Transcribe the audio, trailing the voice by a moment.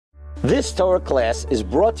This Torah class is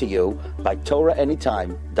brought to you by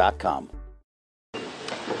TorahAnytime.com.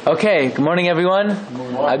 Okay, good morning everyone.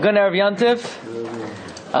 Good Erev Yontif.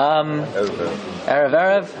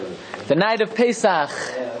 Erev. The night of Pesach.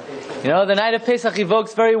 You know, the night of Pesach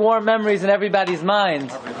evokes very warm memories in everybody's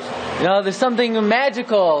mind. You know, there's something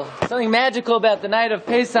magical about the night of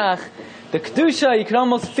Pesach. The Kedusha, you can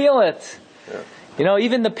almost feel it. You know,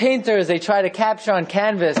 even the painters, they try to capture on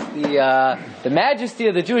canvas the majesty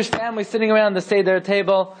of the Jewish family sitting around the Seder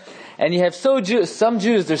table. And you have some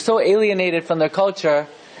Jews, they're so alienated from their culture.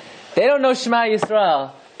 They don't know Shema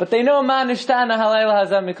Yisrael, but they know Ma Nishtana Halayla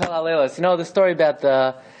Hazam Mikol Halaylas. You know the story about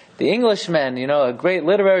the Englishman, you know, a great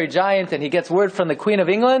literary giant, and he gets word from the Queen of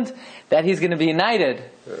England that he's going to be knighted.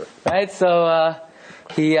 Right? So,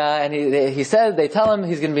 he says, they tell him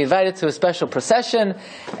he's going to be invited to a special procession,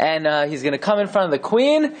 and he's going to come in front of the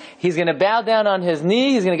Queen. He's going to bow down on his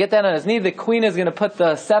knee. He's going to get down on his knee. The Queen is going to put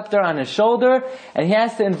the scepter on his shoulder, and he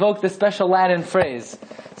has to invoke the special Latin phrase.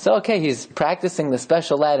 So, okay, he's practicing the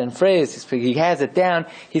special Latin phrase. He has it down.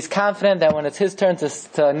 He's confident that when it's his turn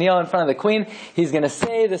to kneel in front of the Queen, he's going to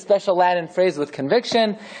say the special Latin phrase with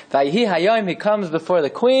conviction. Vayihi hayom, he comes before the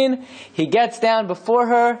Queen. He gets down before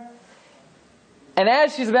her. And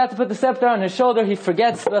as she's about to put the scepter on his shoulder, he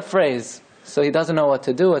forgets the phrase. So he doesn't know what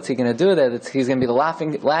to do. What's he going to do? He's going to be the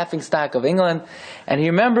laughing stock of England. And he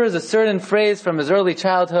remembers a certain phrase from his early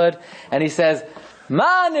childhood. And he says,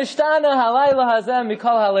 Ma nishtana halayla hazem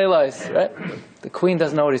mikol halaylos. Right? The Queen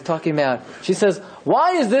doesn't know what he's talking about. She says,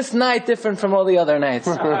 why is this night different from all the other nights?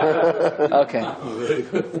 Okay.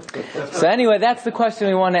 So anyway, that's the question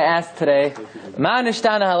we want to ask today. Ma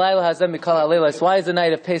nishtana halayla hazem mikol halaylos. Why is the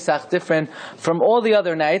night of Pesach different from all the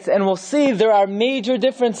other nights? And we'll see there are major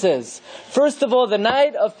differences. First of all, the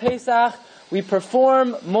night of Pesach, we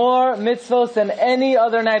perform more mitzvos than any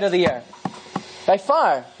other night of the year. By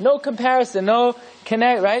far. No comparison, no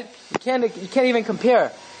connect, right? You can't even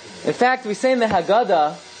compare. In fact, we say in the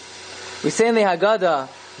Haggadah,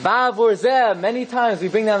 Ba'avur zeh, many times we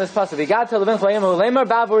bring down this pasuk.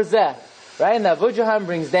 Ba'avur zeh. Right? And the Avujaham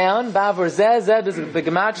brings down, Ba'avur zeh, zeh is the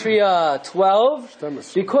Gematria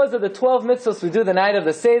 12. Because of the 12 mitzvos we do the night of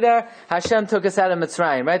the Seder, Hashem took us out of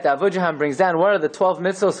Mitzrayim. Right? The Avujaham brings down, what are the 12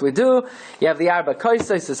 mitzvos we do? You have the Arba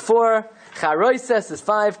Koisos is 4. Charoises is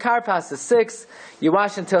 5, Karpas is 6, you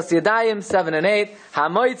wash until Yadayim 7 and 8,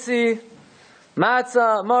 Hamoitzi,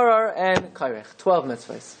 Matzah, Morar, and Kairech. 12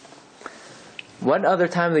 mitzvahs. What other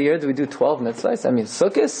time of the year do we do 12 mitzvahs? I mean,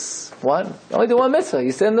 Sukkot, one. Only do one mitzvah.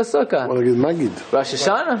 You sit in the Sukkah. What is Magid? Rosh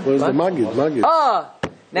Hashanah. What is the Magid? Oh!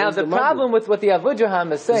 Now the problem with what the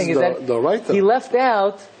Avujaham is saying is that he left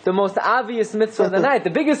out the most obvious mitzvah of the night, the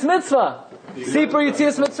biggest mitzvah. Sipur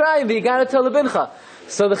Yitzias Mitzrayim, v'yigana tel lebincha.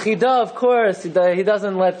 So the Chida, of course, he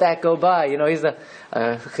doesn't let that go by. You know,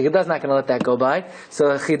 Chida's not going to let that go by. So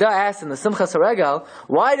the Chida asks in the Simchas HaRegal,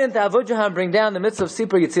 why didn't the Avujaham bring down the mitzvah of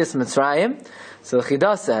Sipur Yitzias Mitzrayim? So the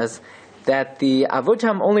Chida says that the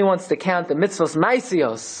Avujaham only wants to count the mitzvahs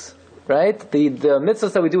maisios, right? The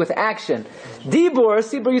mitzvahs that we do with action. Dibur,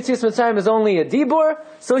 Sipur Yitzias Mitzrayim is only a dibur,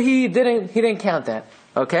 so he didn't count that.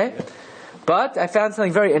 Okay? But I found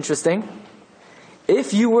something very interesting.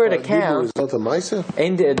 If you were to count, Dibur is not a Maisa?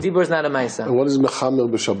 Dibur is not a Maisa. And what is Mechamer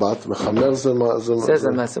b'Shabbat? Mechamer says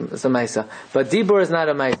it's a Maisa. But Dibur is not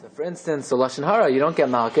a Maisa. For instance, the Lashon Hara, you don't get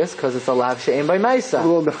Malchus because it's a Lav She'en by Maisa.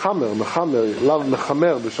 Well, Mechamer, Lav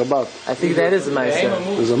Mechamer b'Shabbat. I think that is a Maisa.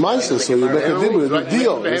 It's a Maisa, so you make a Dibur, you do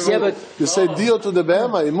Dio. Yeah, but you say Dio to the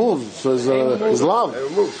Behema, he moves. So it's Lav.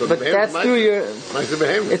 But that's through your...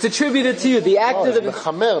 It's attributed to you. The act of the...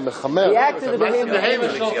 Mechamer. The act of the Behema...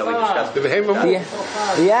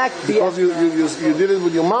 Because you did it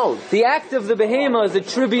with your mouth. The act of the behema is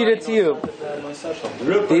attributed to you.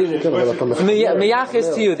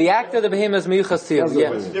 Miyachis to you. The act of the behema is miyachis to you. What's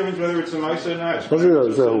the difference whether it's a Maisa or not?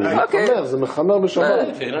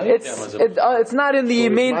 It's not in the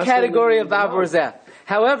main category of Ba'avur zeh.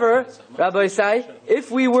 However, Rabbi Isai,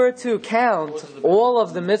 if we were to count all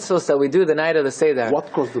of the mitzvahs that we do the night of the Seder,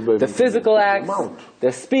 the physical acts,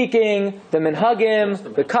 the speaking, the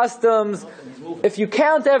minhagim, the customs, if you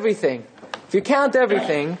count everything, you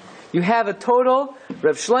have a total.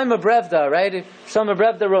 Rav Shlomo Brevda, right? Shlomo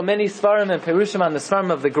Brevda wrote many svarim and perushim on the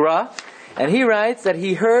svarim of the Gra, and he writes that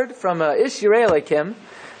he heard from a Ish Yirei Elokim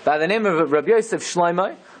by the name of Rabbi Yosef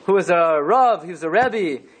Shlomo, who was a Rav, he was a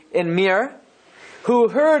Rebbe in Mir, who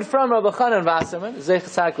heard from Rabbi Chanan Wasserman, Zeich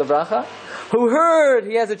Tzaddik Levracha, who heard,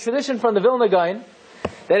 he has a tradition from the Vilna Gaon,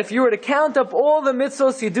 that if you were to count up all the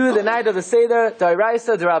mitzvos you do the night of the Seder,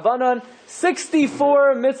 D'Oraisa, D'Rabbanan,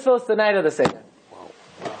 64 mitzvos the night of the Seder.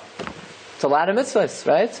 It's a lot of mitzvahs,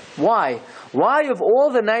 right? Why? Why of all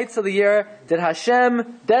the nights of the year did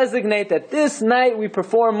Hashem designate that this night we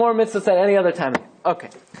perform more mitzvahs than any other time? Okay.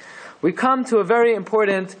 We come to a very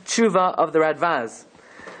important tshuva of the Radvaz.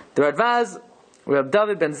 The Radvaz, Rabbi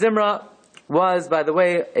David ben Zimra, was, by the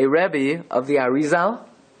way, a Rebbe of the Arizal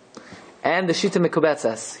and the Shita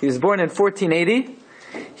Mekubetzes. He was born in 1480.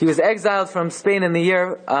 He was exiled from Spain in the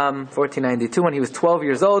year 1492 when he was 12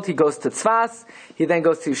 years old. He goes to Tzfas. He then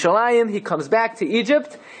goes to Yerushalayim. He comes back to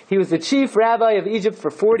Egypt. He was the chief rabbi of Egypt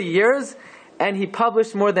for 40 years, and he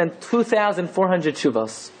published more than 2,400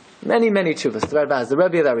 tshuvos. Many tshuvos. The Radvaz, the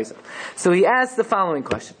Rebbe of the Arizal. So he asked the following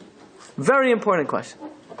question. Very important question.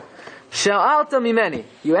 Sha'alta mimeni.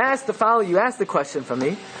 You asked the question from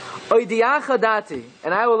me. Oidiacha dati.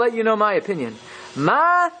 And I will let you know my opinion.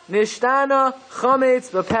 Ma nishtana chametz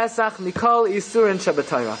b'Pesach mikol isurin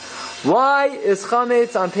shabbatayra. Why is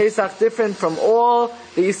chametz on Pesach different from all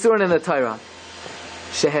the isurin in the Torah?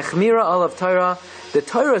 Shehechmira olav Torah. The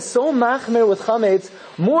Torah is so machmir with chametz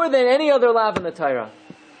more than any other lav in the Torah.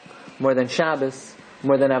 More than Shabbos,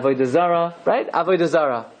 more than Avodah Zarah, right? Avodah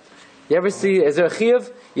Zarah. You ever see, is there a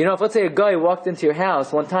chiyuv? You know, if let's say a guy walked into your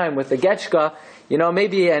house one time with a getchka, you know,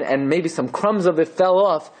 maybe, and maybe some crumbs of it fell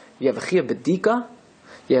off, you have a chiyuv bedika?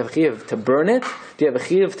 Do you have a chiyuv to burn it? Do you have a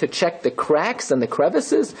chiyuv to check the cracks and the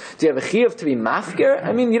crevices? Do you have a chiyuv to be mafker?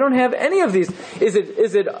 I mean, you don't have any of these. Is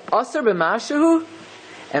it aser b'mashahu?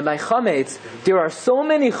 And by chametz, there are so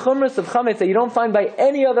many chumras of chametz that you don't find by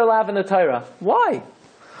any other lav in the Torah. Why?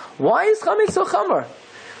 Why is chametz so chamor?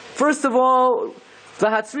 First of all,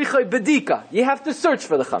 v'hatzrichoi bedika, you have to search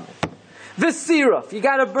for the chametz. V'siruf, you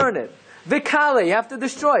got to burn it. V'kale, you have to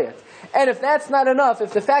destroy it. And if that's not enough,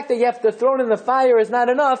 if the fact that you have to throw it in the fire is not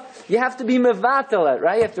enough, you have to be mevatel it,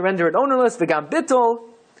 right? You have to render it ownerless. V'gam bittul.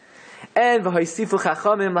 And v'hoisifu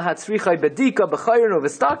chachamim lahatzrichoi bedika b'chayrin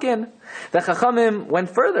u'v'stakin. The chachamim went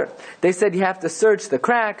further. They said you have to search the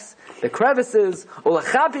cracks, the crevices,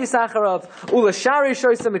 u'lachapi sacharav, u'lashari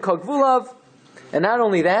shoysa mikol gvulav. And not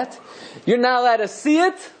only that, you're not allowed to see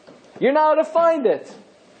it, you're not allowed to find it.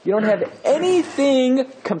 You don't have anything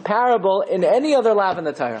comparable in any other lav in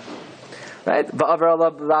the Torah. Right?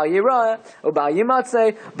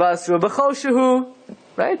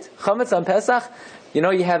 Right? Chametz on Pesach. You know,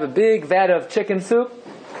 you have a big vat of chicken soup.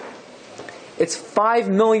 It's 5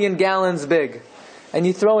 million gallons big. And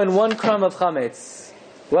you throw in 1 crumb of chametz.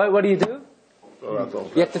 What do?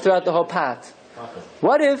 You have to throw out the whole pot.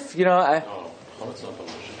 What if, you know,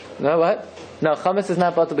 no, what? No, chametz is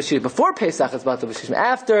not batal b'shishim. Before Pesach, it's batal b'shishim.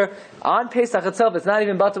 After, on Pesach itself, it's not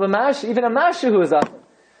even batal b'mash. Even a mashu is up.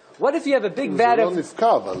 What if you have a big vat of?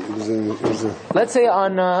 Let's say you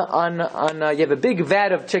have a big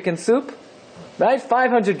vat of chicken soup, right?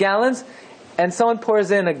 500 gallons, and someone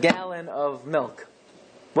pours in a gallon of milk.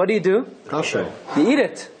 What do? You eat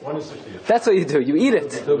it. That's what you do. You eat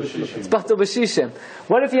it. It's batal b'shishim.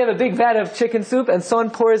 What if you have a big vat of chicken soup and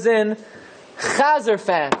someone pours in chazer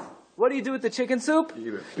fat? What do you do with the chicken soup?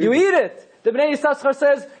 You eat it. The Bnei Yissaschar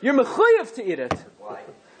says you're mechuyev to eat it. Why?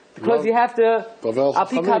 Because you have to,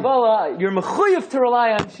 api Kabbalah, you're mechuyev to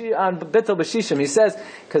rely on bittul b'shishim. He says,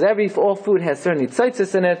 because all food has certain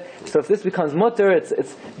tzaitzis in it, so if this becomes mutter, it's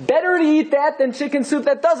better to eat that than chicken soup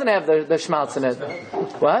that doesn't have the schmaltz in it.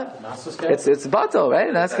 What? It's batal,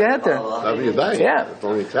 right? That's geheter.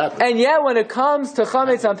 Yeah. And yet, when it comes to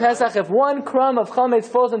chametz on Pesach, if 1 crumb of chametz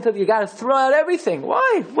falls into you got to throw out everything.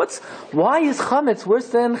 Why? Why is chametz worse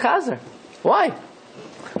than chazer? Why?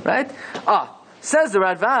 Right? Says the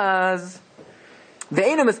Radvaz,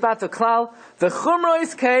 "Ve'ena mispato klal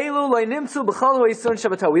v'chumros keilu lo nimtzu b'chol ha'isurin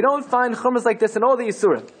shabbato." We don't find chumros like this in all the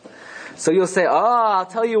isurim. So you'll say, I'll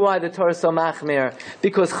tell you why the Torah is so machmir.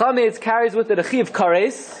 Because chametz carries with it a chiv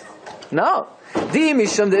kares. No, di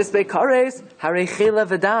mishum de'isbei kares harei chela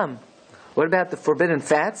v'dam. What about the forbidden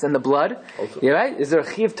fats and the blood? Yeah, right? Is there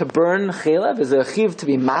a chiv to burn chelev? Is there a chiv to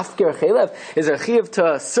be mafker chelev? Is there a chiv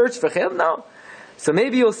to search for chelev? No. So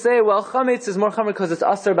maybe you'll say, well, chametz is more chamer because it's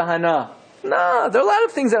aser bahana. No, there are a lot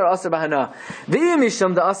of things that are aser bahana.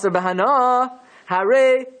 V'yimisham the aser bahana,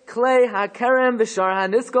 hare klei hakerem v'shar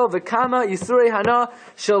hanisko v'kama yisurei hana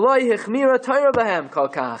shaloi hechmira Torah bahem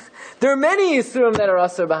kolkach. There are many yisurim that are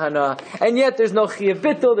aser bahana, and yet there's no chiyav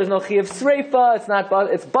bittul, there's no chiyav sreifa,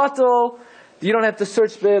 it's batul. You don't have to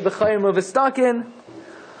search b'chayim of v'stakin.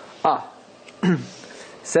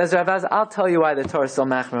 Says Ravaz, I'll tell you why the Torah is so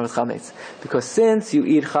machmir with chametz. Because since you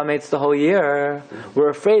eat chametz the whole year, we're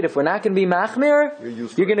afraid if we're not going to be machmir,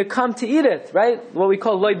 you're going to come to eat it, right? What we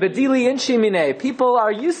call loy bedili in shimine. People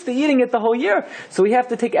are used to eating it the whole year, so we have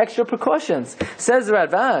to take extra precautions. Says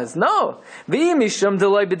Ravaz, no. V'imishum de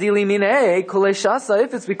loy bedili minei kulei shasa.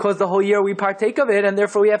 If it's because the whole year we partake of it, and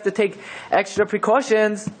therefore we have to take extra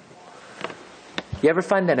precautions. You ever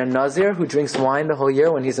find that a Nazir who drinks wine the whole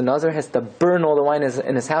year, when he's a Nazir, has to burn all the wine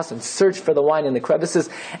in his house and search for the wine in the crevices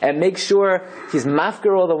and make sure he's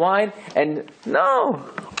mafker all the wine? And no.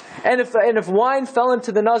 And if wine fell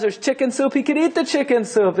into the Nazir's chicken soup, he could eat the chicken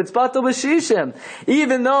soup. It's batal b'shishim.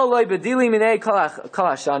 Even though loy bedili minei kol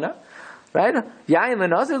hashana, right? Yayin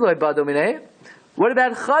l'Nazir loy badal minei. What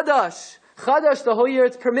about chadash? Chadash, the whole year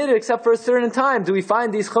it's permitted except for a certain time. Do we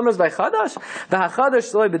find these chumras by Chadash?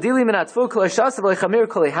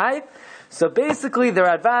 So basically the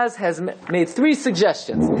Radvaz has made three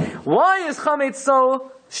suggestions. Why is chametz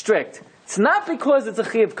so strict? It's not because it's a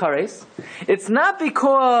chiyav kares. It's not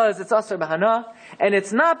because it's asar b'hana. And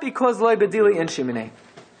it's not because loy bedili in shiminei.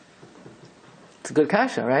 It's a good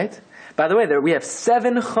kasha, right? By the way, we have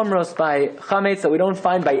 7 chumros by chametz that we don't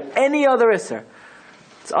find by any other isser.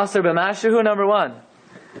 It's Asr b'mashahu, number 1.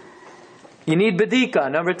 You need bedika,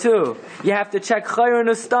 number 2. You have to check chayr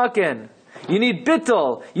nustakin. You need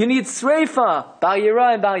bittul. You need sreifa, bal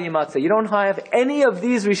yira and bal yimatzah. You don't have any of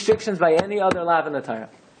these restrictions by any other lav in the Torah.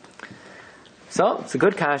 So, it's a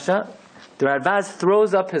good kasha. The Radvaz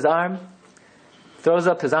throws up his arms,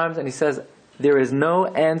 and he says, there is no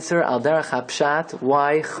answer al derech hapshat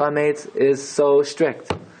why chametz is so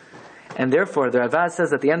strict. And therefore, the Radvaz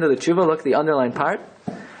says at the end of the tshuva, look at the underlined part,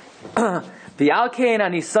 the Alkein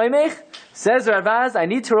ani soimech, says Ravaz, I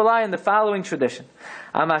need to rely on the following tradition.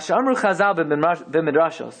 Amashamru chazal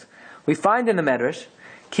b'midrashos. We find in the Medrash,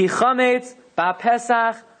 ki chametz ba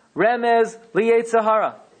Pesach remez liyetzer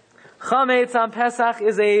hara. Chametz on Pesach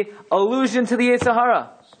is a allusion to the Yetzer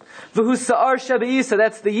hara. V'hu sa'ar shebe'isa,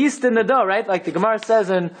 that's the yeast in the dough, right? Like the Gemara says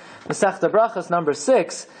in Masechta Brachos, number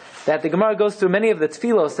 6, that the Gemara goes through many of the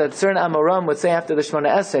tefillos that certain Amoram would say after the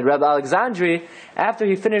Shemona Esrei. Rabbi Alexandri, after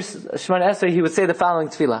he finished Shemona Esrei, he would say the following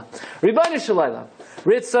tefillah: Ribono shel olam,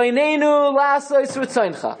 ritzoneinu la'asos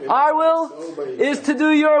ritzonecha. Our will is to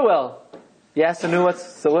do your will. Yes,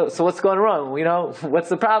 so what's going wrong? You know, what's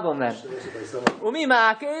the problem then? Umi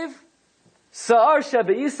ma'akev, sa'ar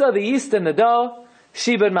shebe'isa, the yeast in the dough,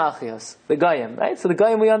 Shibud Malchios, the Goyim, right? So the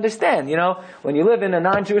Goyim we understand, you know, when you live in a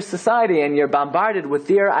non-Jewish society and you're bombarded with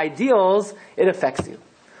their ideals, it affects you.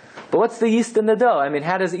 But what's the yeast in the dough? I mean,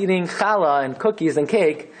 how does eating challah and cookies and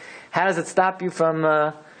cake, how does it stop you from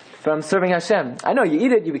serving Hashem? I know you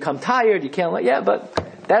eat it, you become tired, you can't but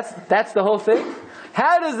that's the whole thing.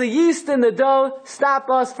 How does the yeast in the dough stop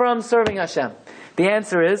us from serving Hashem? The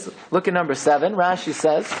answer is, look at number 7, Rashi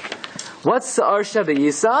says, what's Sa'ar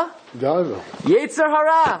Shebe'isa? Yetzer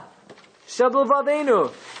hara, Shabul Vadenu.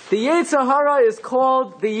 The Yetzer hara is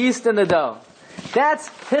called the yeast in the dough. That's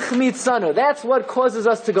hichmitzanu. That's what causes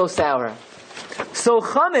us to go sour. So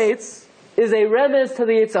chametz is a remez to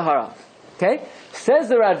the Yetzer hara. Okay? Says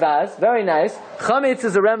the Radvaz, very nice. Chametz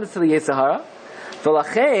is a remez to the Yetzer hara.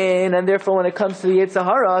 V'lachein, and therefore when it comes to the Yetzer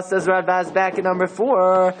hara, says Radvaz back in number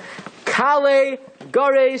 4, Kale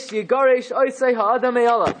Garesh Yigaresh Oisei Ha'adam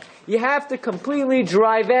Eyala. You have to completely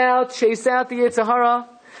drive out, chase out the Yetzer hara.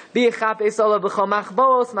 You got to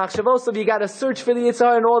search for the Yetzer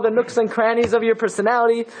hara in all the nooks and crannies of your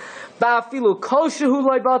personality.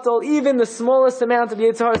 Even the smallest amount of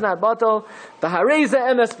Yetzer hara is not batal.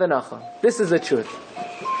 This is the truth.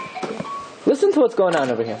 Listen to what's going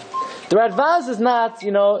on over here. The Radvaz is not,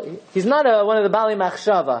 he's not one of the Bali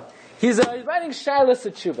Machshava. He's writing Shailas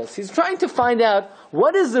Tshuvas. He's trying to find out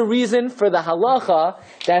what is the reason for the halacha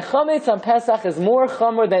that chametz on Pesach is more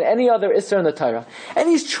chamor than any other isser in the Torah. And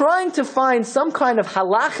he's trying to find some kind of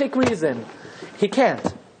halachic reason. He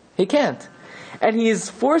can't. And he's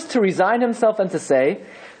forced to resign himself and to say,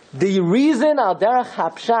 the reason al derech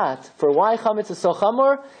hapshat for why chametz is so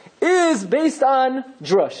chamor is based on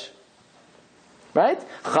drush. Right?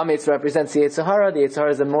 Chametz represents the Yetzer hara. The Yetzer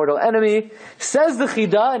hara is a mortal enemy. Says the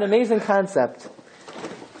Chida, an amazing concept.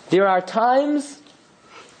 There are times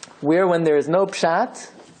where when there is no pshat,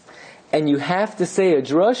 and you have to say a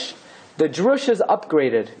drush, the drush is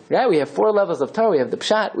upgraded. Right? We have 4 levels of Torah. We have the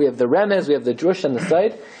pshat, we have the remez, we have the drush on the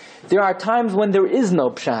side. There are times when there is no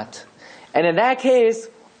pshat. And in that case,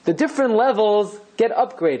 the different levels get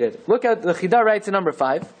upgraded. Look at the Chida writes in number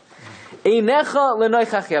 5. Einecha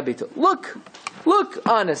lenoichach yabitu. Look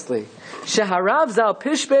honestly. Sheharav zal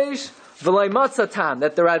pishbesh v'loy matza tam.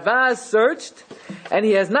 That the Radvaz searched and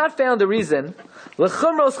he has not found a reason.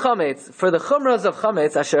 L'chumros chametz, for the chumras of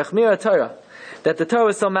chametz, asher achmira Torah, that the Torah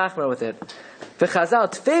was so machmer with it. V'chazal,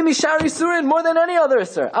 tfei mishar yisurin, more than any other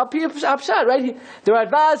isur. Al pi apshat, right? The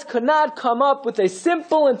Radbaz could not come up with a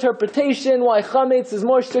simple interpretation why chametz is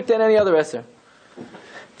more strict than any other isur.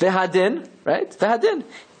 V'hadin, right? V'hadin.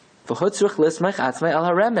 V'chutzruch lismach atzmei al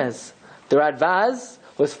haremez. The Radbaz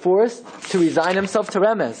was forced to resign himself to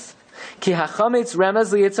remez. Ki hachametz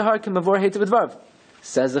remez liyitzahar k'mavor heitav dvarv.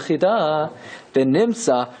 Says the Chida,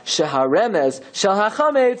 B'nimtza sheharemez shel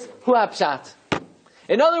hachametz hu apshat.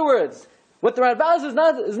 In other words, what the Radbaz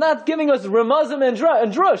is not giving us remazim and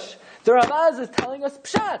drush. The Radbaz is telling us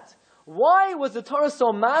pshat. Why was the Torah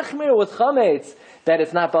so machmir with chametz that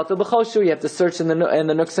it's not batal b'choshu? You have to search in the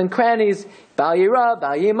nooks and crannies. Bal yira,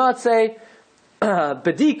 bal yimatzeh,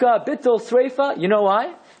 bedika, bittul, sreifa. You know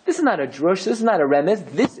why? This is not a drush, this is not a remez.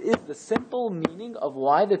 This is the simple meaning of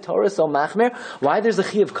why the Torah is so machmir, why there's a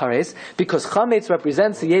chi of kares, because chametz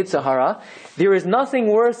represents the Yetzer Hara. There is nothing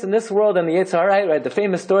worse in this world than the Yetzer Hara, right? The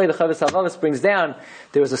famous story the Chavis HaVavos brings down,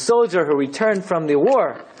 there was a soldier who returned from the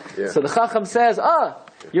war. Yeah. So the Chacham says,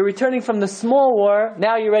 you're returning from the small war,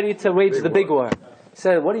 now you're ready to wage the big war. He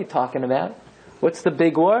said, what are you talking about? What's the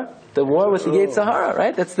big war? The war with the Yetzer Hara,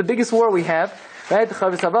 right? That's the biggest war we have, right? The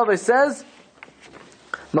Chavis HaVavos says,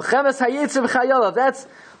 Mechemes hayetzer v'chayolav. That's,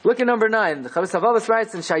 look at number 9. The Chavis HaVavos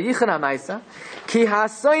writes in Shayichan HaMaisa, Ki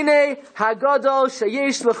hasoine hagadol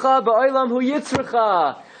sheyesh l'cha ba'olam hu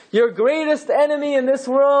yitzrecha. Your greatest enemy in this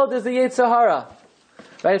world is the Yetzer Hara.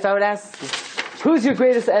 Right? If I would ask, who's your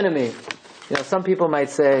greatest enemy? You know, some people might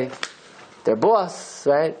say, their boss,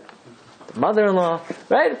 right? The mother-in-law,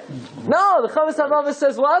 right? No, the Chavis HaVavos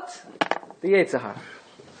says what? The Yetzer Hara.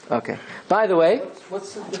 Okay. By the way,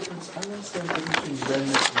 what's the difference? I don't understand the difference between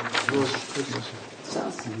remez and drush.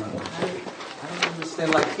 I don't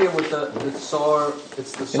understand. Like here with the sar,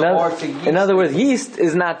 it's the sar to yeast. In other words, yeast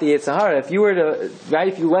is not the Yetzer Hara. If you were to, right,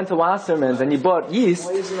 if you went to Wasserman's and you bought yeast,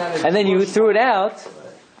 and then you threw it out,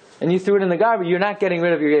 and you threw it in the garbage, you're not getting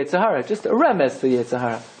rid of your Yetzer Hara. Just a remez to Yetzer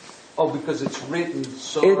Hara. Oh, because it's written,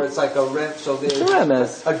 so it's like a rem. So there's a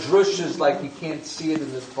remez. A drush is like you can't see it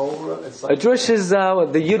in the Torah. It's like a drush is the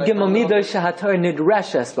Yud Gimel Midah Shahatar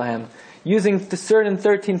Nidreshes Bahem, using the certain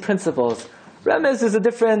 13 principles. Remez is a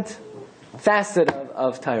different facet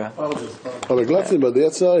of Torah. Rabbi Glatstein, but the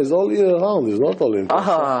Yetzer is all year round. It's not all in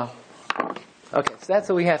Pesach. Okay, so that's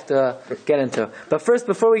what we have to get into. But first,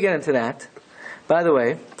 before we get into that, by the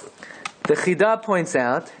way, the Chida points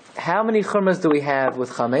out, how many chumras do we have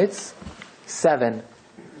with chametz? 7,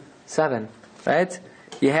 right?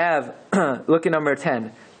 You have, look at number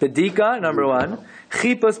 10. Bedika, number 1.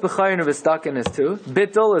 Chipos b'chayin v'stakin is 2.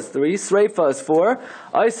 Bittul is 3. Sreifa is 4.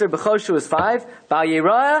 Oyser b'choshu is 5. Bal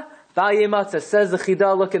yirah, bal yimatzah. Says the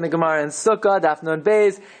Chida, look in the Gemara in Sukkah, Daf Nun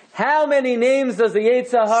Beis. How many names does the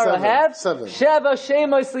Yetzer Hara have? 7. Sheva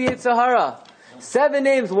shemos Yetzer Hara. 7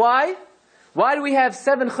 names. Why? Why do we have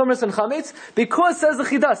 7 chumras and chametz? Because, says the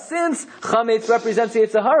Chida, since chametz represents the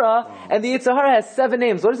Yetzer Hara, and the Yetzer Hara has 7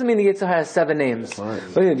 names. What does it mean the Yetzer Hara has 7 names?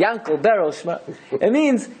 Yankel, Beryl, Shema. It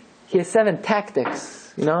means he has 7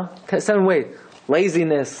 tactics, 7 ways.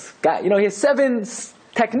 Laziness, he has 7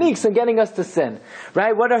 techniques in getting us to sin.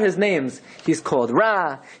 Right? What are his names? He's called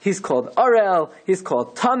Ra, he's called Arel, he's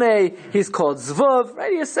called Tameh, he's called Zvuv.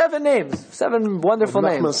 Right? He has 7 names. 7 wonderful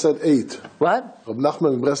names. Nachman said 8. What? Rabbi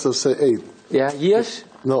Nachman in Breslau said 8. Yeah, Yish?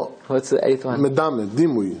 No. What's the 8th one? Medame,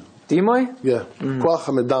 Dimui. Dimui? Yeah. Koach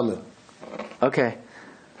HaMedame. Okay.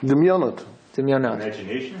 Dimyonot.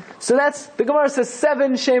 Imagination? So that's, the Gemara says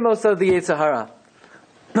 7 shemos of the Yetzer Hara.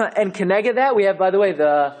 And connected that, we have, by the way,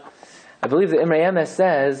 I believe the Imrei Emes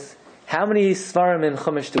says, how many Svarim in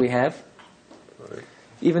Chumash do we have? Right.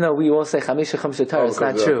 Even though we all say Chamisha Torah, it's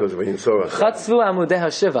not true. Chatzvu Amudei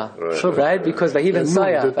HaShiva. Right? Because Vahiven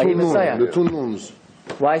Saya. The 2 nuns.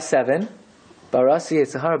 Why 7? Barasi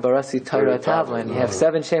Yetzer Hara, Barasi Torah Tavlin. You have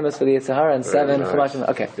 7 shemos for the Yetzer Hara and 7 Chumashim.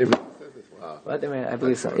 Okay. What? I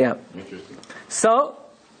believe so. Yeah. So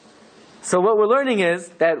what we're learning is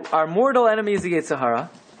that our mortal enemy is the Yetzer Hara,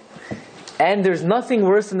 and there's nothing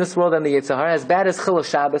worse in this world than the Yetzer Hara. As bad as Chilul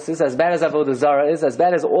Shabbos is, as bad as Avodah Zarah is, as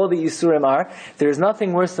bad as all the Yisurim are, there's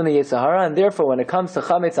nothing worse than the Yetzer Hara. And therefore, when it comes to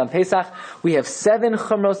chametz on Pesach, we have 7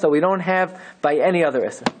 chumros that we don't have by any other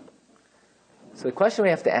Isser. So the question we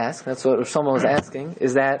have to ask, that's what Shlomo was asking,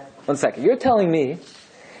 is that, one second, you're telling me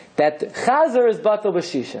that Chazer is Batal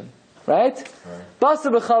B'Shishim, right?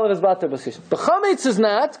 Basar B'Chalav is Batal B'Shishim. But Chametz is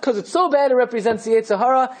not, because it's so bad it represents the Yetzer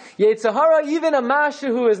Hara. Yetzer Hara, even a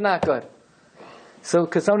Mashahu is not good. So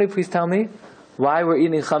could somebody please tell me why we're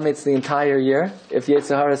eating Chametz the entire year if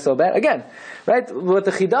Yetzer Hara is so bad? Again, right, what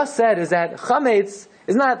the Chida said is that Chametz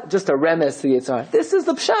is not just a remes to the Yetzer Hara. This is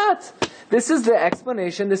the pshat. This is the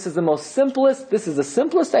explanation. This is the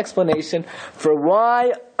simplest explanation for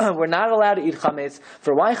why we're not allowed to eat chametz,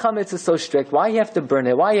 for why chametz is so strict, why you have to burn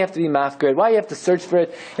it, why you have to be mafkir, why you have to search for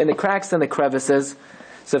it in the cracks and the crevices.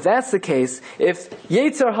 So if that's the case, if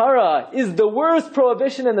Yetzer Hara is the worst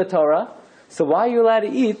prohibition in the Torah, so why are you allowed to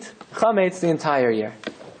eat chametz the entire year?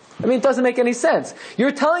 I mean, it doesn't make any sense.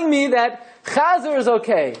 You're telling me that chazer is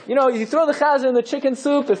okay. You throw the chazer in the chicken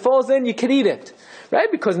soup, it falls in, you can eat it. Right?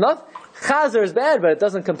 Because chazer is bad, but it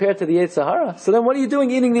doesn't compare to the Yetzer Hara. So then what are you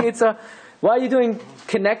doing eating the Yetzer Hara? Why are you doing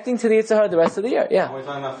connecting to the Yetzer Hara the rest of the year? Yeah. Are we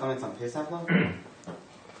talking about chametz on Pesach now?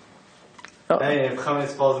 Oh. Hey, if chametz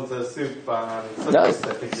falls into the soup,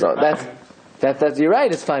 that's you're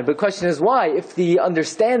right, it's fine. But the question is why? If the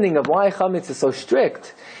understanding of why chametz is so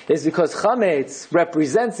strict is because chametz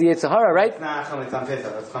represents the Yetzer Hara, right? It's not chametz on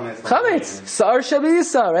Pesach, it's chametz. Chametz, sa'ar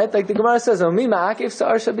shabisa, right? Like the Gemara says, "Omi ma'akiv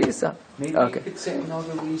sa'ar shabisa." Maybe you could say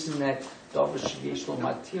another reason that davar sheyesh lo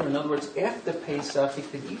matir. In other words, after Pesach he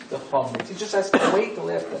could eat the chametz. He just has to wait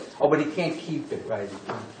till after. Oh, but he can't keep it, right?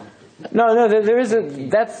 No, there isn't.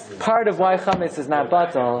 That's part of why chametz is not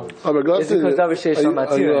batal. Rabbi Glatstein, because davar sheyesh lo matir.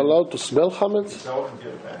 are you allowed to smell chametz?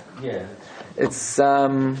 Yeah. It's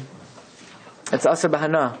aser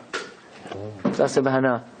b'hana. It's aser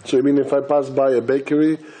b'hana. So you mean if I pass by a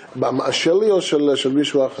bakery, שלי או של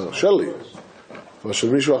מישהו אחר? שלי. אבל של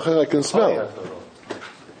מישהו אחר I can smell.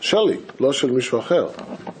 שלי, לא של מישהו אחר.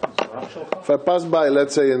 If I pass by,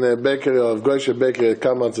 let's say in a bakery or a grocery bakery, it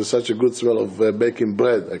comes to such a good smell of baking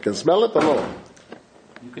bread, I can smell it or no?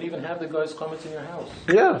 You could even have the guy's chametz in your house.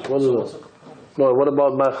 Yeah, what is it? No, what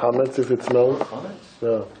about my chametz if it smells? Chametz? Yeah.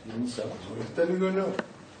 You didn't sell it. Then you go no.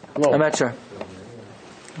 No. I'm not sure.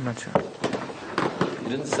 You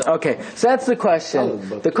didn't sell Okay, so that's the question.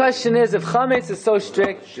 The question is if chametz is so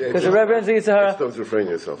strict because the reverence of Yetzer Hara. Don't refrain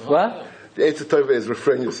yourself. What? The Eitzah Tova is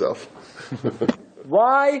refrain yourself.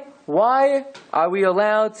 Why are we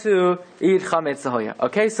allowed to eat chametz zahoya?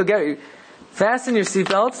 Okay, so fasten your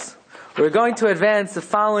seatbelts. We're going to advance the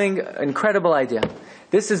following incredible idea.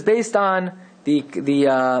 This is based on the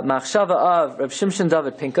machshava of Reb Shimshon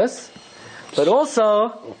David Pinkus, but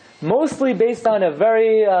also mostly based on a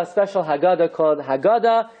very special Haggadah called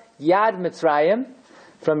Haggadah Yad Mitzrayim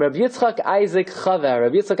from Rabbi Yitzchak Isaac Chaver.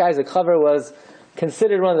 Rabbi Yitzchak Isaac Chaver was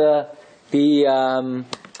considered one of the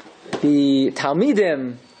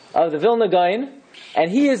Talmidim of the Vilna Gaon,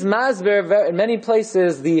 and he is masber in many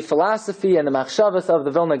places the philosophy and the machshavas of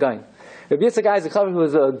the Vilna Gaon. Rabbi Yitzchak Isaac Chaver, who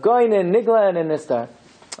was a Gaon in Nigla and in Nistar.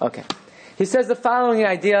 Okay. He says the following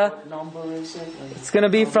idea. What number is it? It's going to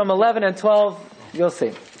be from 11 and 12. You'll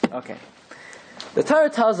see. Okay. The Torah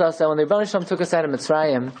tells us that when the Rebbeinu Shalom took us out of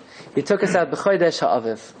Mitzrayim, He took us out b'chodesh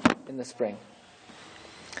ha'aviv, in the spring.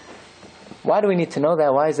 Why do we need to know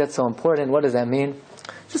that? Why is that so important? What does that mean?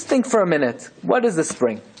 Just think for a minute. What is the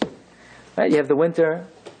spring? Right? You have the winter.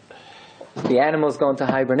 The animals go into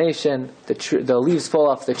hibernation. The leaves fall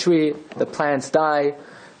off the tree. The plants die.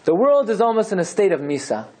 The world is almost in a state of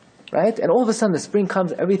misa. Right? And all of a sudden the spring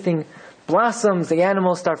comes, everything blossoms, the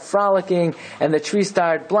animals start frolicking, and the trees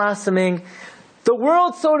start blossoming. The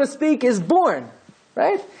world, so to speak, is born.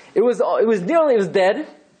 Right? It was dead.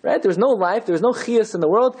 Right? There was no life, there was no chiyus in the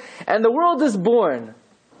world, and the world is born.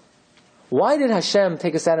 Why did Hashem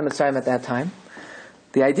take us out of Mitzrayim at that time?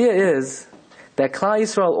 The idea is that Klal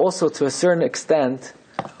Yisrael also, to a certain extent,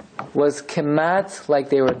 was kemat like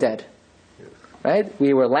they were dead. Right?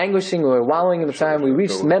 We were languishing, we were wallowing in Mitzrayim, we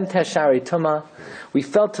reached Mem Teshari Tumah, we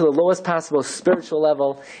fell to the lowest possible spiritual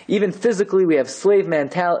level. Even physically, we have slave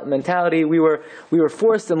mentality, we were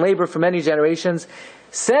forced in labor for many generations.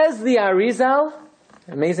 Says the Arizal,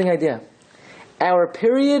 amazing idea. Our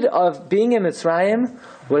period of being in Mitzrayim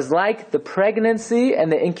was like the pregnancy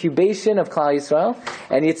and the incubation of Klal Yisrael,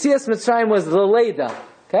 and Yetzias Mitzrayim was the Leida.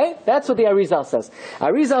 Okay? That's what the Arizal says.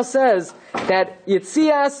 Arizal says that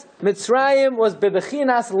Yetzias Mitzrayim was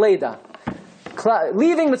bebechinas Leida.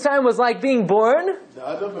 Leaving Mitzrayim was like being born. The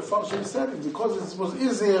other Mefarshim said it because it was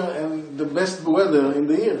easier and the best weather in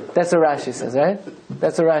the year. That's what Rashi says, right?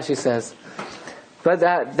 That's what Rashi says. But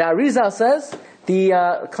the Arizal says the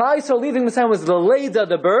Klal Yisrael leaving Mitzrayim was the Leida,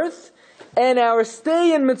 the birth, and our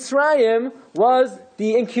stay in Mitzrayim was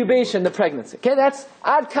the incubation, the pregnancy. Okay, that's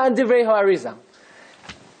Ad Kan Divrei HaArizal.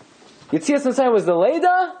 Yetzias Mitzrayim was the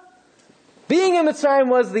Leida, being in Mitzrayim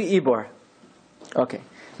was the Ibor. Okay,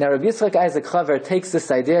 now Rabbi Yitzchak Isaac Chaver takes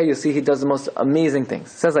this idea, you see he does the most amazing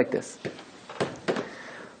things. It says like this.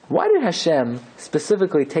 Why did Hashem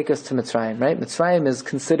specifically take us to Mitzrayim, right? Mitzrayim is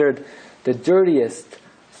considered the dirtiest,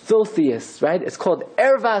 filthiest, right? It's called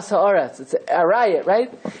Ervas Haaretz. It's a riot,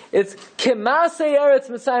 right? It's Kemasei Eretz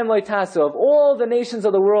Mitzrayim Loitasu. Of all the nations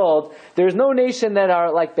of the world, there's no nation that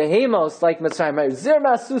are like Behemos, like Mitzrayim, right?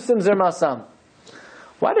 Zirmas Susim, Zirmasam.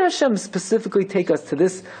 Why did Hashem specifically take us to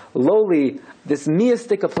this lowly, this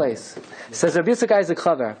miastic place? Says Rabbi Isaac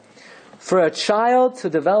Chaver, for a child to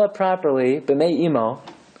develop properly, b'mei imo,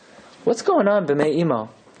 what's going on b'mei imo?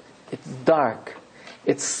 It's dark,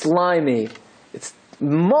 it's slimy, it's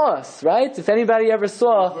moss, right? If anybody ever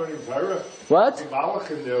saw what?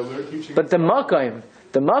 But the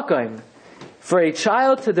makoim, for a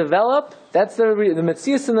child to develop, that's the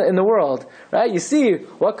metzius in the world, right? You see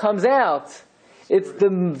what comes out. It's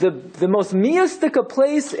the most miastic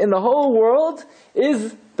place in the whole world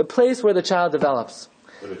is the place where the child develops.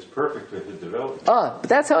 But it's perfect for the development. But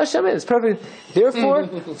that's how Hashem is. It's perfect. Therefore,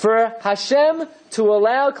 for Hashem to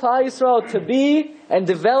allow Klal Yisrael to be and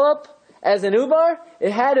develop as an ubar,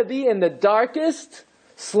 it had to be in the darkest,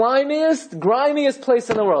 slimiest, grimiest place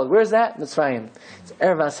in the world. Where's that? Mitzrayim. It's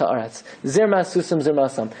Ervas Haaretz. Zirmas Susim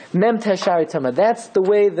Zirmasam. Mem Teshari Tama. That's the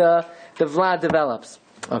way the Vlad develops.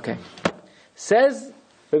 Okay. Says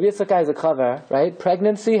Rabbi Yitzchak Chaver, right?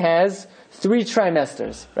 Pregnancy has 3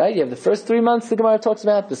 trimesters, right? You have the first 3 months the Gemara talks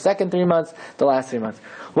about, the second 3 months, the last 3 months.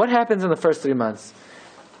 What happens in the first 3 months?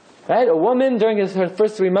 Right? A woman during her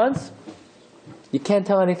first 3 months, you can't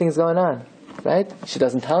tell anything's going on, right? She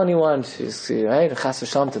doesn't tell anyone. She's right, chas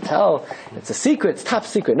v'shalom to tell. It's a secret. It's top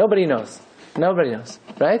secret. Nobody knows. Nobody knows,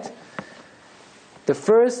 right? The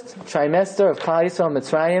first trimester of Klal Yisrael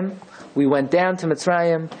Mitzrayim, we went down to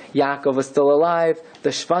Mitzrayim. Yaakov was still alive. The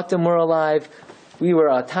Shvatim were alive. We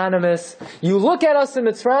were autonomous. You look at us in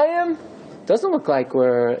Mitzrayim, doesn't look like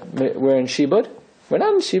we're in Shibud. We're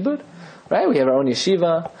not in Shibud, right? We have our own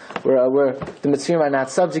yeshiva. The Mitzrayim are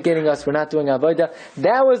not subjugating us. We're not doing avodah.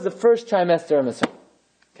 That was the first trimester of Mitzrayim.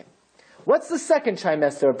 Okay. What's the second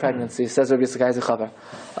trimester of pregnancy? Says Rabbi Yisrael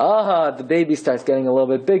Chaver. The baby starts getting a little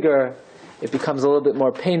bit bigger. It becomes a little bit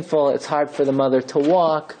more painful. It's hard for the mother to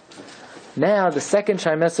walk. Now, the second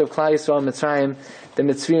trimester of Klal Yisrael Mitzrayim, the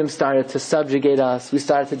Mitzrayim started to subjugate us. We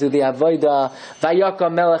started to do the avodah.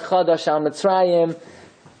 Vayakam melech chadash al Mitzrayim.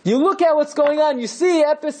 You look at what's going on. You see,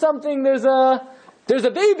 something. There's a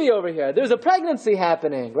baby over here. There's a pregnancy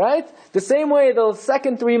happening, right? The same way, the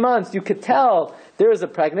second 3 months, you could tell there is a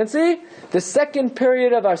pregnancy. The second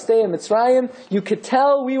period of our stay in Mitzrayim, you could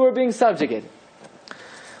tell we were being subjugated.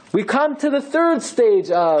 We come to the third stage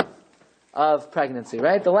of pregnancy,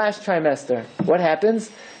 right? The last trimester. What happens?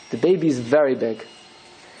 The baby's very big.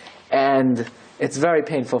 And it's very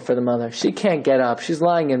painful for the mother. She can't get up. She's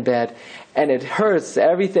lying in bed. And it hurts.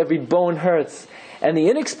 Every bone hurts. And the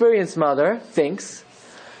inexperienced mother thinks,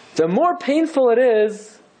 the more painful it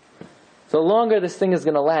is, the longer this thing is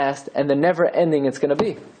going to last, and the never ending it's going to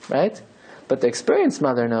be, right? But the experienced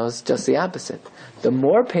mother knows just the opposite. The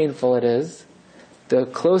more painful it is, the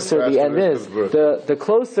closer the end is. The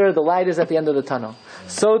closer the light is at the end of the tunnel.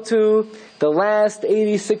 So too, the last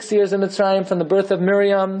 86 years in Mitzrayim from the birth of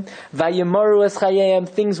Miriam, Vayimaru es chayim,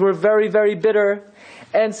 things were very, very bitter.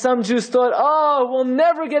 And some Jews thought, we'll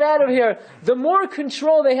never get out of here. The more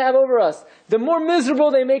control they have over us, the more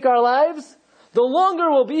miserable they make our lives, the longer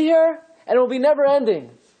we'll be here, and it will be never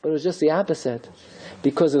ending. But it was just the opposite.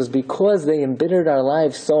 Because it was because they embittered our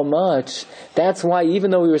lives so much. That's why, even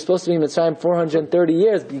though we were supposed to be in Mitzrayim 430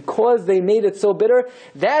 years, because they made it so bitter,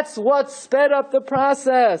 that's what sped up the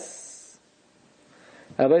process.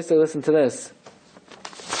 Rabbi, so listen to this.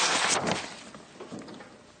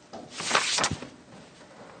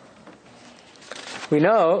 We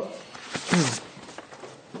know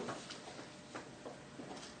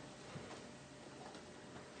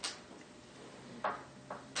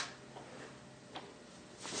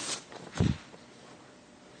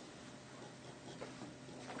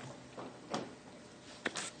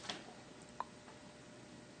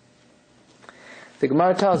the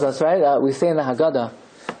Gemara tells us, right? We say in the Haggadah,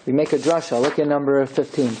 we make a drasha. Look at number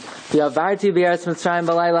 15. V'avarti b'eretz Mitzrayim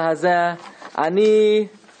b'layla hazeh, ani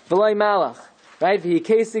v'loy malach. Right?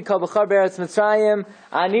 V'yikesi kol b'char b'eretz Mitzrayim,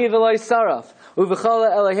 ani v'loy saraf. U'v'chol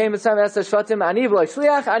Elohei Mitzrayim v'esar shvatim, ani v'loy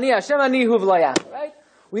shliach, ani Hashem, ani hu v'loy yach. Right?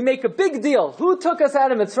 We make a big deal. Who took us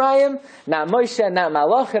out of Mitzrayim? Not Moshe, not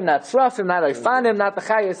Malachim, not Tzrafim, not Oifanim, not the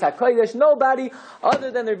Chayos HaKodesh. Nobody other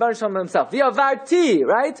than the Rebbeinu Shalom himself. V'avarti,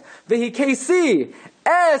 right? V'hikesi,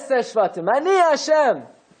 es shvatim, ani Hashem.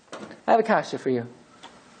 I have a kasha for you.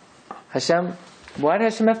 Hashem, why did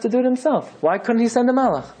Hashem have to do it himself? Why couldn't he send a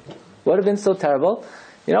malach? Would have been so terrible.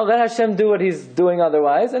 Let Hashem do what he's doing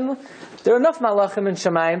otherwise. And there are enough malachim in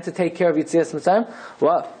Shemayim to take care of Yitzias Mitzrayim.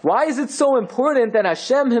 Why is it so important that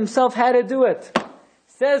Hashem himself had to do it?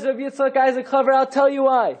 Says Rabbi Yitzchak Isaac Chaver, I'll tell you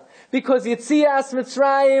why. Because Yetzias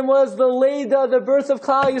Mitzrayim was the Leida, the birth of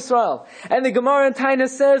Klal Yisrael. And the Gemara in Taina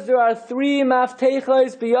says there are 3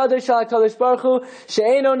 maftechos biyadei shel HaKadosh Baruch Hu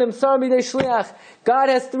she'eino nimsar bidei shliach. God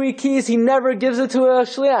has 3 keys, He never gives it to a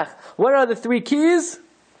shliach. What are the 3 keys?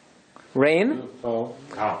 Rain,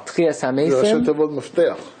 Tchias HaMesim,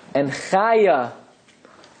 and Chaya,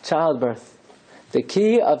 childbirth. The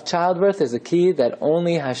key of childbirth is a key that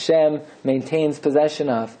only Hashem maintains possession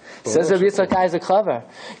of. Says Rabbi Yitzchak Isaac Chaver,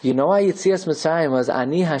 you know why Yetzias Mitzrayim was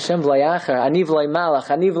Ani Hashem v'lay Acher, Ani v'lay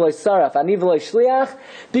Malach, Ani v'lay Saraf, Ani v'lay Shliach?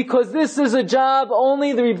 Because this is a job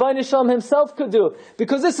only the Rebbeinu Shalom himself could do.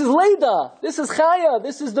 Because this is Leida, this is Chaya,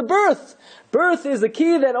 this is the birth. Birth is a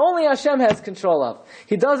key that only Hashem has control of.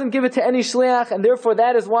 He doesn't give it to any Shliach, and therefore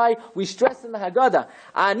that is why we stress in the Haggadah,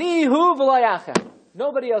 Ani hu v'lay Acher.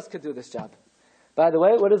 Nobody else could do this job. By the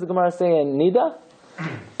way, what does the Gemara say in Nida?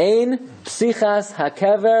 Ein psichas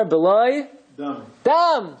hakever beloy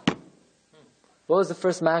dam. What was the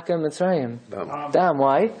first makkah in Mitzrayim? Dam.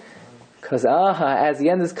 Why? Because as the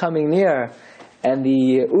end is coming near, and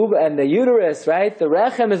the uterus, right, the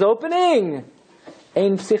rechem is opening.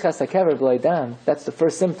 Ein psichas hakever beloy dam. That's the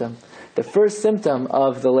first symptom. The first symptom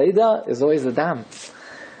of the Leida is always the dam.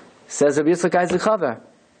 Says Rabbi Yitzchak Isaac Chaver.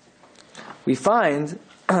 We find.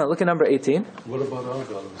 Look at number 18. What about our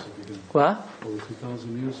God? What? Over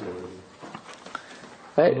 2,000 years already.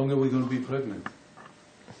 Right? How long are we going to be pregnant?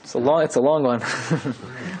 It's a long one.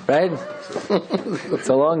 Right? It's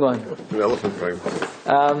a long one. An elephant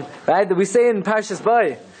pregnant. Right? We say in Parshas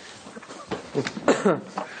Boy,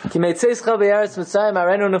 Ki meitzeischa be'eretz Mitzrayim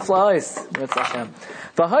arenu nefla'os. That's Hashem.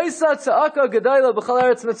 V'hoisa tza'aka gedayla b'chol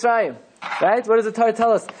eretz Mitzrayim. Right? What does the Torah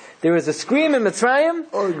tell us? There was a scream in Mitzrayim.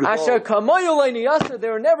 Asher kamayu leini yasser.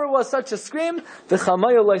 There never was such a scream.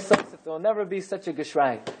 V'chamayu leisasif. There will never be such a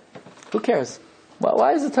geshrai. Who cares? Well,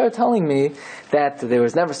 why is the Torah telling me that there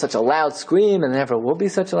was never such a loud scream and there never will be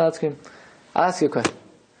such a loud scream? I'll ask you a question.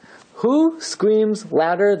 Who screams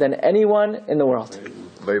louder than anyone in the world?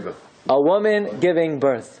 Leida. A woman giving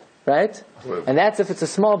birth. Right? And that's if it's a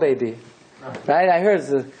small baby. Right? I heard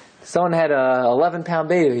someone had a 11-pound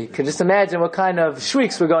baby. You can just imagine what kind of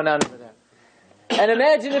shrieks were going on over there. And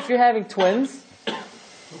imagine if you're having twins.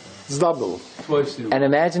 It's double. And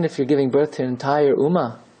imagine if you're giving birth to an entire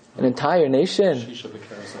ummah, an entire nation.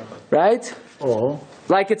 Right? Oh.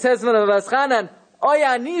 Like it says in the Vaschanan,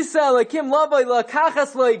 Oya nisa lakim lavoi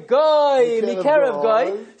lakachas loy goy mikerev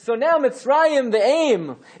goy. So now Mitzrayim, the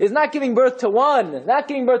aim, is not giving birth to one, not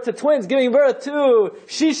giving birth to twins, giving birth to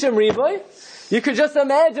shishim riboy. You could just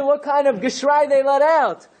imagine what kind of geshrai they let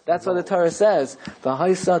out. That's what the Torah says.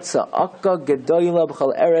 V'haisat sa'aka gedoyla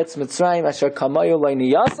b'chal eretz Mitzrayim asher kamayu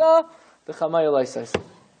le'niyasa v'chamayu le'sais.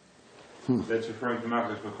 That's referring to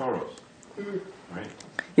Makkos Bechoros, right?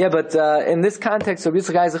 Yeah, but in this context, Rabbi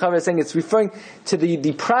Yitzchak Isaac Chaver is saying it's referring to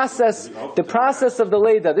the process of the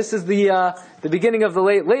Leida. This is the beginning of the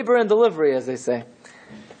labor and delivery, as they say.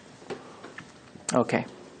 Okay.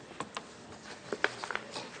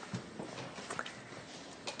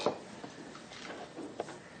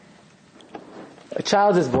 A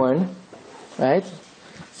child is born, right?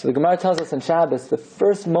 So the Gemara tells us on Shabbos the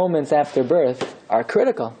first moments after birth are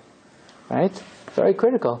critical, right? Very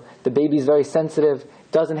critical. The baby's very sensitive,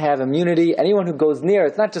 doesn't have immunity. Anyone who goes near,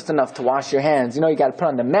 it's not just enough to wash your hands. You got to put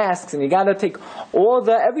on the masks and you got to take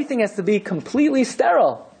everything has to be completely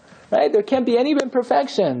sterile. Right? There can't be any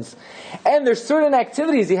imperfections. And there's certain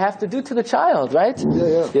activities you have to do to the child, right?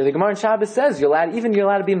 Yeah, the Gemara in Shabbos says you're allowed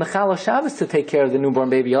to be Mechalo Shabbos to take care of the newborn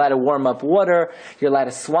baby. You're allowed to warm up water. You're allowed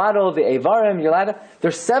to swaddle the Avarim.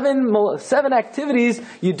 There's seven activities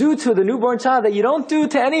you do to the newborn child that you don't do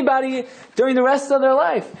to anybody during the rest of their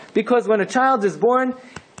life. Because when a child is born,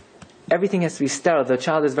 everything has to be sterile. The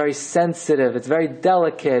child is very sensitive. It's very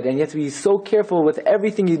delicate. And you have to be so careful with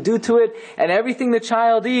everything you do to it and everything the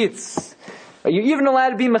child eats. You're even allowed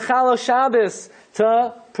to be Mechalo Shabbos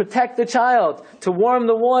to protect the child, to warm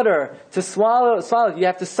the water, to swallow. You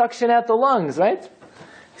have to suction out the lungs, right?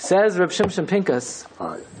 Says Reb Shimshon Pinkus,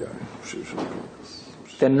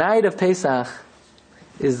 the night of Pesach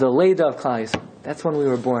is the Leida of Klal Yisrael. That's when we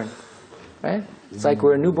were born. Right? It's like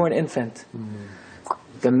we're a newborn infant.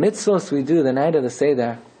 The mitzvos we do the night of the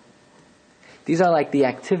Seder, these are like the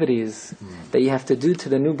activities that you have to do to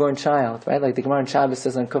the newborn child, right? Like the Gemara in Shabbos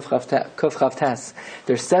says on Kuf Chav Tes.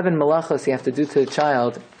 There's 7 malachos you have to do to the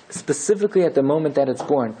child, specifically at the moment that it's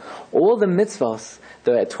born. All the mitzvos,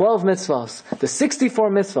 the 12 mitzvos, the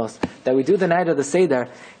 64 mitzvos that we do the night of the Seder,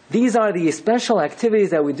 these are the special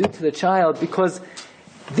activities that we do to the child because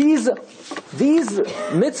these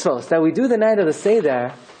mitzvos that we do the night of the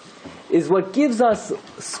Seder, is what gives us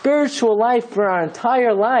spiritual life for our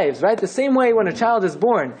entire lives, right? The same way when a child is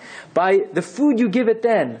born, by the food you give it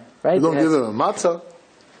then, right? You don't give him a matzah.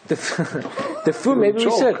 The food, maybe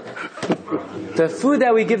we should. The food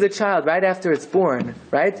that we give the child right after it's born,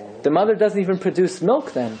 right? The mother doesn't even produce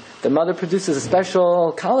milk then. The mother produces a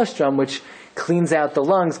special colostrum which cleans out the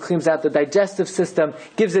lungs, cleans out the digestive system,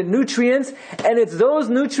 gives it nutrients, and it's those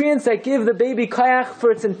nutrients that give the baby koyach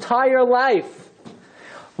for its entire life.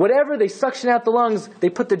 Whatever, they suction out the lungs, they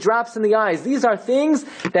put the drops in the eyes. These are things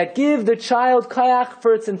that give the child koyach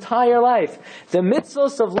for its entire life. The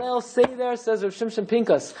mitzvos of Leil Seder, says Rav Shimshon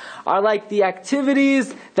Pinkas, are like the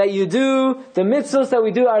activities that you do, the mitzvos that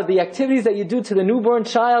we do are the activities that you do to the newborn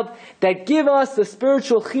child that give us the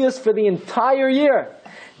spiritual chiyus for the entire year.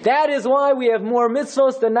 That is why we have more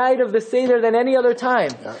mitzvos the night of the Seder than any other time.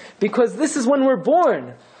 Because this is when we're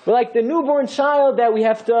born. We're like the newborn child that we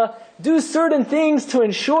have to do certain things to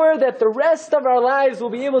ensure that the rest of our lives will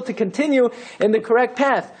be able to continue in the correct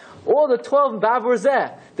path. All the 12 Bavur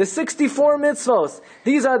Zeh, the 64 mitzvos,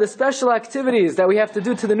 these are the special activities that we have to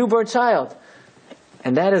do to the newborn child.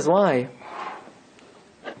 And that is why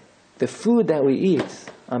the food that we eat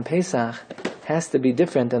on Pesach has to be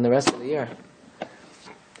different than the rest of the year.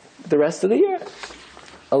 The rest of the year,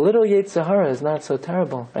 a little Yetzer Hara is not so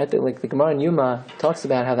terrible, right? Like the Gemara in Yuma talks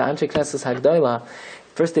about how the Anshe Knesses Hagdolah,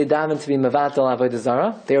 first they davened to be mevatel avodah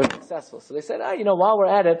zara. They were successful, so they said, while we're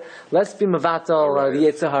at it, let's be mevatel the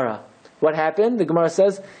Yetzer Hara. What happened? The Gemara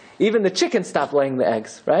says, even the chickens stopped laying the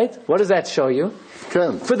eggs, right? What does that show you?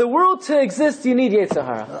 For the world to exist, you need Yetzer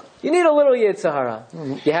Hara. You need a little Yetzer Hara.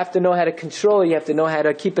 You have to know how to control it, you have to know how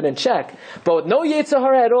to keep it in check. But with no Yetzer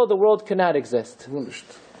Hara at all, the world cannot exist.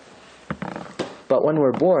 But when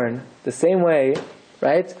we're born, the same way,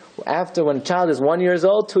 right? After when a child is 1 year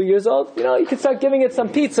old, 2 years old, you can start giving it some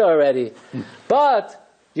pizza already.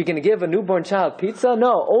 But you're going to give a newborn child pizza?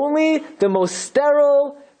 No, only the most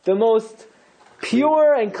sterile, the most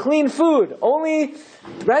pure and clean food. Only,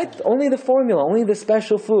 right? Only the formula, only the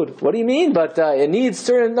special food. What do you mean? But it needs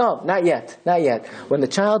certain, no, not yet, not yet. When the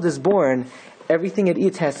child is born, everything it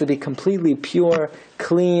eats has to be completely pure,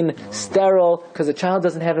 clean, sterile, because the child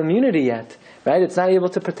doesn't have immunity yet. Right? It's not able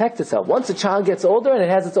to protect itself. Once a child gets older and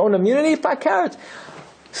it has its own immunity, carrot.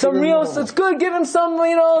 Some Rios, it's good, give him some,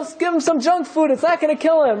 give him some junk food, it's not going to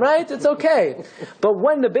kill him, right? It's okay. But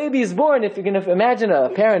when the baby is born, if you're going to imagine a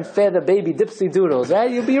parent fed a baby dipsy doodles,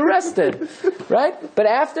 right? You'll be arrested, right? But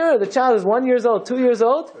after the child is 1 year old, 2 years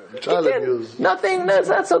old, nothing, that's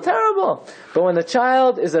not so terrible. But when the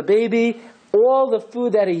child is a baby, all the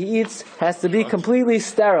food that he eats has to be completely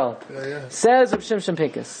sterile. Says Rav Shimshon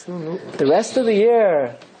Pinkas. The rest of the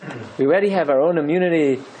year, we already have our own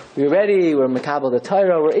immunity. We're Mekabel the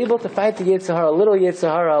Torah. We're able to fight the Yetzer Hara. A little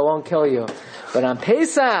Yetzer Hara won't kill you. But on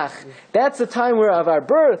Pesach, that's the time of our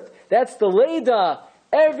birth. That's the Leida.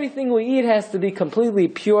 Everything we eat has to be completely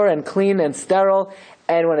pure and clean and sterile.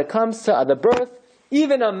 And when it comes to the birth,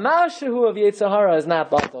 even a Mashahu of Yetzer Hara is not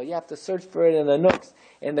batal. You have to search for it in the nooks,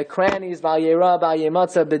 in the crannies, Bal Yera, Bal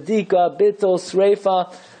Yematza, Bedika, Bittul,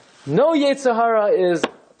 Sreifa. No Yetzer Hara is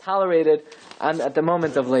tolerated at the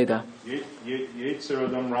moment of Leida. Yetzer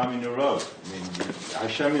Adam Rami Nurav.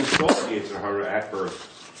 Hashem installed Yetzer Hara at birth.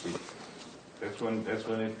 That's when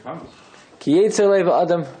it comes. Ki Yetzer Leva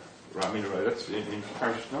Adam Rami Nurav. That's in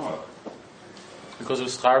Parsha Noah. Because of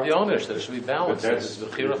Schar V'Yonesh, that it should be balanced. But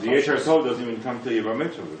the Yetzer Tov doesn't even come to you by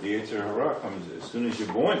mitzvah. The Yetzer Hara comes as soon as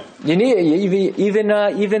you're born. You need even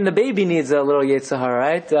the baby needs a little Yetzer Hara,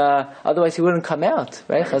 right? Otherwise he wouldn't come out,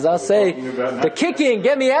 right? Chazal say the kicking,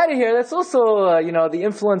 get me out of here. That's also the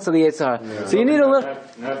influence of the Yetzer Hara. Yeah, so you need a little.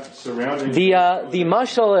 Not surrounding The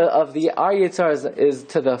mashal of the our Yetzer Hara is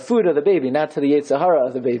to the food of the baby, not to the Yetzer Hara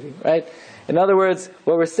of the baby, right? In other words,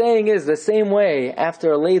 what we're saying is the same way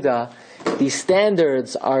after a Leida, the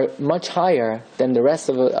standards are much higher than the rest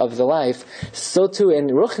of the life. So too in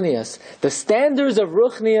Ruchnias. The standards of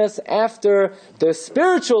Ruchnias after the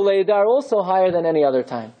spiritual Leida are also higher than any other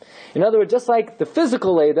time. In other words, just like the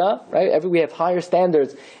physical Leida, right? We have higher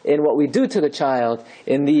standards in what we do to the child,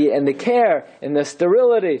 in the care, in the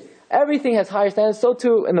sterility. Everything has higher standards. So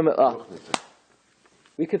too in the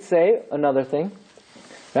we could say another thing,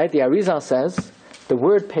 right? The Arizal says the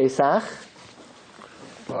word Pesach,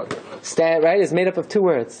 is made up of two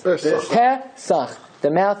words. Pesach, the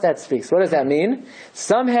mouth that speaks. What does that mean?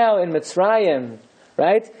 Somehow in Mitzrayim,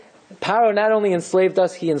 right? Paro not only enslaved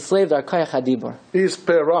us, he enslaved our Kayach HaDibur. He's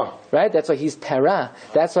Perah. Right? That's why he's Perah.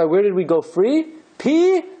 That's why where did we go free?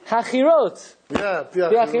 Pi Hachirot. Yeah, Pi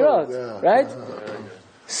Hachirot. Right?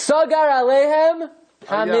 Sagar Alehem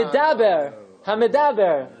Hamidaber.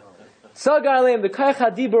 Sagar aleim, the Koach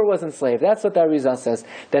HaDibur was enslaved. That's what that Arizal says.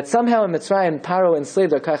 That somehow in Mitzrayim, Paro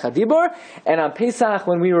enslaved our Koach HaDibur, and on Pesach,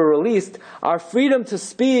 when we were released, our freedom to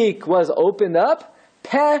speak was opened up.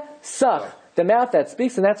 Pesach, the mouth that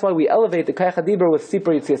speaks, and that's why we elevate the Koach HaDibur with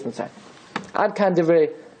Sipur Yitzias Mitzrayim. Ad kan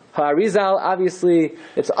divrei HaArizal, obviously,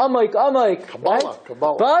 it's Amoik, right?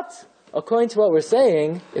 Kabbalah. But, according to what we're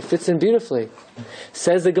saying, it fits in beautifully.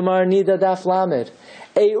 Says the Gemara Nida Daf Lamed,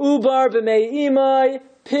 E ubar b'mei imai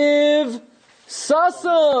piv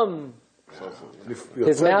sasam.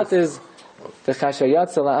 His mouth is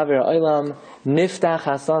v'chashayatza la'avir oilam niftach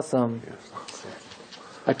hasasam.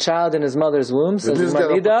 A child in his mother's womb, says the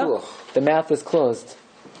Gemara Nida, the mouth is closed.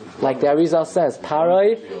 Like the Arizal says, Paro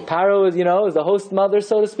is, is the host mother,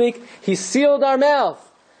 so to speak. He sealed our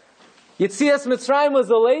mouth. Yitzias Mitzrayim was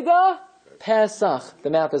the Leda. Pesach, the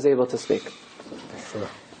mouth is able to speak.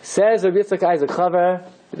 Says Rabbi Yitzchak Isaac Chaver,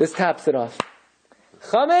 this tops it off.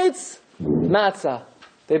 Chametz, Matzah.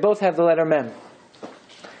 They both have the letter Mem.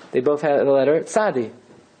 They both have the letter Tzadi.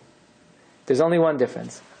 There's only one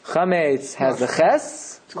difference. Chametz has the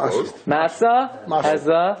Ches. Matzah has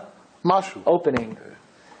the opening.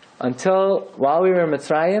 Until, while we were in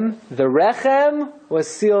Mitzrayim, the Rechem was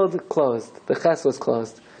sealed, closed. The Ches was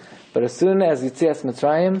closed. But as soon as Yitzias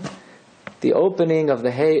Mitzrayim, the opening of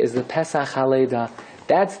the Hay is the Pesach HaLeda.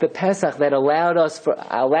 That's the Pesach that allowed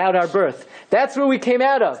our birth. That's where we came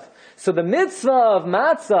out of. So the mitzvah of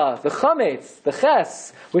Matzah, the Chametz, the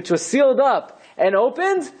Ches, which was sealed up and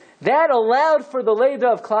opened, that allowed for the Leda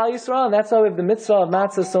of Klal Yisrael, and that's why we have the mitzvah of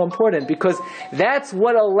Matzah so important, because that's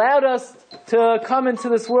what allowed us to come into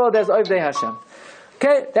this world as Ovdei Hashem.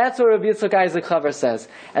 Okay, that's what Rabbi Yitzchak Isaac Chaver says.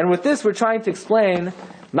 And with this, we're trying to explain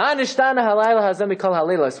why we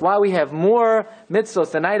have more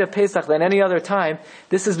mitzvahs the night of Pesach than any other time.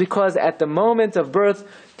 This is because at the moment of birth,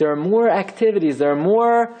 there are more activities, there are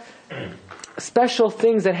more special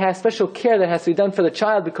things that have special care that has to be done for the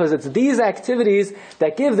child, because it's these activities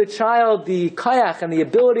that give the child the kayach and the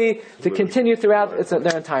ability to continue throughout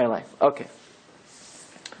their entire life. Okay.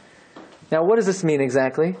 Now, what does this mean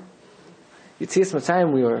exactly? Yitzias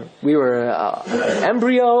Mitzrayim, we were an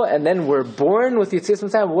embryo, and then we're born with Yitzias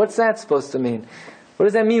Mitzrayim. What's that supposed to mean? What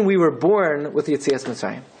does that mean? We were born with Yitzias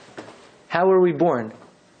Mitzrayim. How were we born?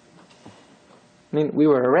 I mean, we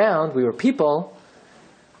were around. We were people.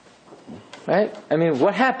 Right? I mean,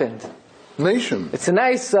 what happened? Nation. It's a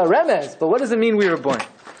nice remez, but what does it mean we were born?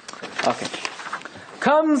 Okay.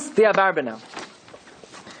 Comes the Abarbanel.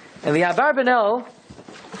 And the Abarbanel,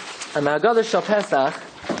 and the Haggadah Shel Pesach,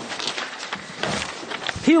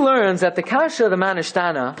 he learns that the kasha of the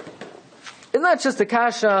Manishtana is not just the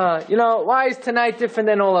kasha, why is tonight different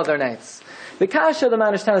than all other nights? The kasha of the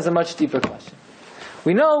Manishtana is a much deeper question.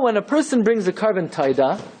 We know when a person brings a carbon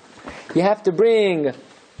taida, you have to bring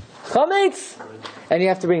chametz, and you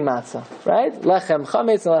have to bring matzah, right? Lechem,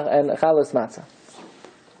 chametz, and chalos matzah.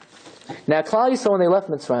 Now, Klal Yisrael, when they left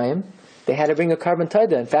Mitzrayim, they had to bring a carbon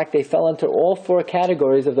taida. In fact, they fell into all four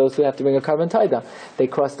categories of those who have to bring a carbon taida. They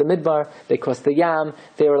crossed the Midbar, they crossed the Yam,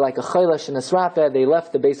 they were like a chaylash and a srapeh, they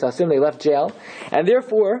left the Beis Hasim, they left jail. And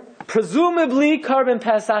therefore, presumably, carbon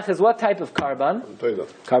Pesach is what type of carbon?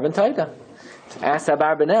 Carbon taida. Ask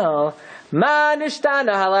Abarbanel, why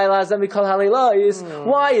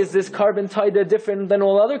is this carbon taida different than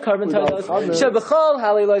all other carbon taidas?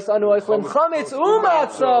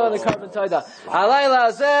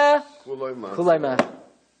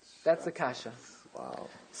 That's the kasha. Wow.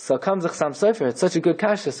 So comes the Chassam Sofer. It's such a good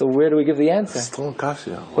kasha. So where do we give the answer? Strong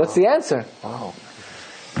kasha. Wow. What's the answer? Wow.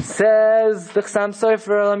 Says the Chassam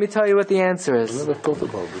Sofer. Let me tell you what the answer is. I never thought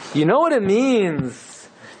about this. You know what it means?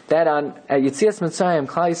 That at Yitzias Mitzrayim,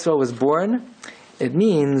 Klal Yisrael was born. It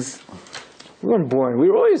means we weren't born. We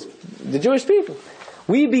were always the Jewish people.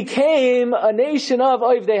 We became a nation of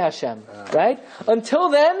Ovdei Hashem, right? Until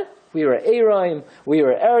then, we were Eroim, we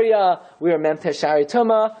were Area, we were Memtesh Shari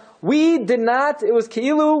Tuma. We did not. It was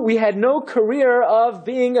Keilu. We had no career of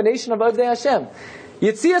being a nation of Ovdei Hashem.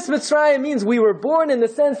 Yitzias Mitzrayim means we were born in the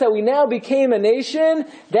sense that we now became a nation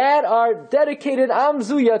that are dedicated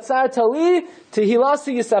Amzu Yatzar Tali to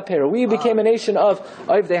Hilasi Yisaperu. We became a nation of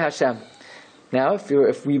Ovdei Hashem. Now, if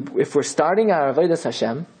we're starting our Avodas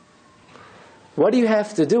Hashem, what do you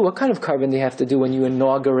have to do? What kind of carbon do you have to do when you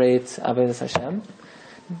inaugurate Avodas Hashem?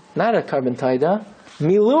 Not a carbon taida,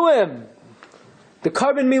 miluim. The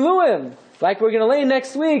carbon miluim. Like we're going to lay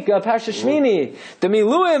next week, Parsha Shmini. The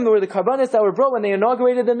Miluim were the carbonates that were brought when they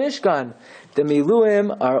inaugurated the Mishkan. The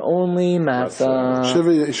Miluim are only matzah. Shiva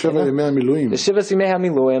Yimei Miluim. The Shiva Yimei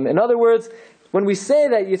Miluim. In other words, when we say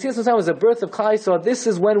that Yetzias Mitzrayim was the birth of Klal Yisrael, this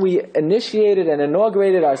is when we initiated and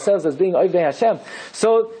inaugurated ourselves as being Ovdei Hashem.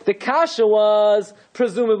 So the kasha was,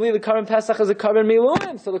 presumably, the current Pesach is a carbon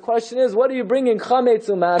miluim. So the question is, what are you bringing chametz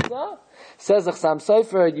u'matzah? Says the Chassam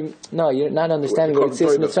Sofer, no, you're not understanding what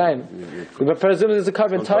Yetzias Mitzrayim. But presumably it's a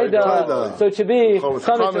carbon taida, so it should be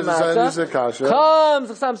chametz u'matzah. Comes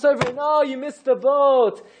the Chassam Sofer, no, you missed the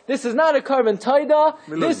boat. This is not a carbon taida,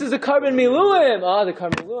 this is a carbon miluim. Ah, the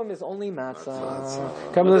carbon miluim is only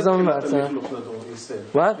matzah. Carbon miluim is only matzah.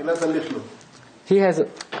 What? He has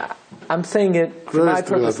I'm saying it for my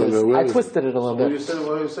purposes. I twisted it a little bit.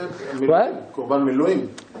 What?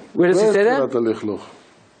 Where does he say that?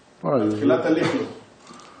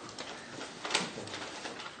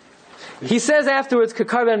 He says afterwards,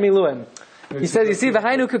 "Kakarban miluim." He says, "You see,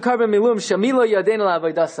 v'hainu kakarban miluim shamilo yadeinu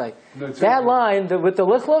la'avoidasai." That line with the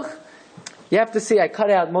lichluch, you have to see. I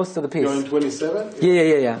cut out most of the piece. You're in 27.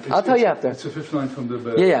 Yeah. I'll tell you after. It's the fifth line from the.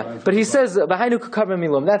 Yeah. But he says, "V'hainu kakarban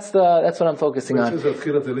miluim." That's what I'm focusing on.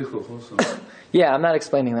 Yeah, I'm not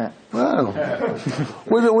explaining that. Wow.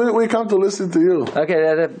 we come to listen to you.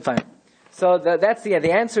 Okay, fine. So that's the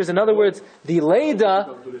answer is, in other words, the Leida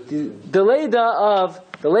of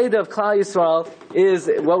Klal Yisrael is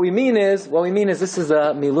what we mean is this is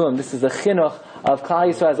a milum, this is the chinuch of Klal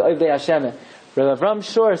Yisrael as Ovdei Hashem. Rabbi Avram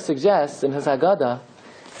Shor suggests in his Haggadah,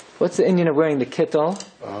 what's the Indian of wearing the kittel?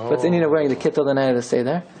 What's the Indian of wearing the kittel the night of the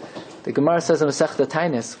Seder? The Gemara says in Masechta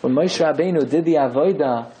Tainis, when Moshe Rabbeinu did the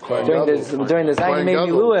avodah during the Zayin Mei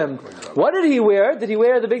Miluim, what did he wear? Did he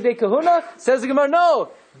wear the Big Day Kahuna? Says the Gemara, no.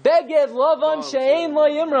 Beged Lavan She'ein Lo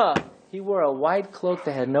Yimra. He wore a white cloak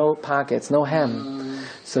that had no pockets, no hem.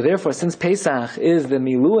 So therefore, since Pesach is the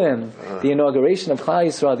Miluim, the inauguration of Klal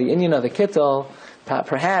Yisrael, the Inyan of the Kittel,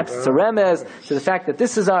 perhaps it's a remez to the fact that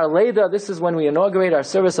this is our Leida, this is when we inaugurate our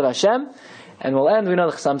service of Hashem. And we'll end, we know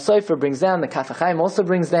the Chassam Sofer brings down, the Kaf HaChaim also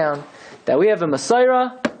brings down, that we have a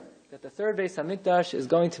Messiah, that the third Beis HaMikdash is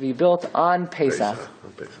going to be built on Pesach.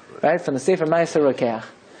 Right? From the Sefer Ma'aser Rokeach.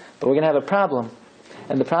 But we're going to have a problem.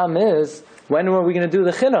 And the problem is, when are we going to do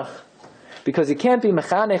the chinuch? Because you can't be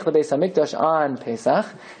mechanech the Beis HaMikdash on Pesach,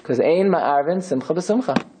 because ein ma'arvin simcha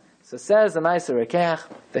b'simcha. So says the Ma'aser Rokeach,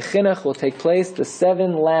 the chinuch will take place the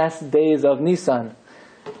 7 last days of Nisan.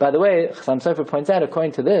 By the way, Chassam Sofer points out,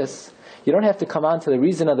 according to this, you don't have to come on to the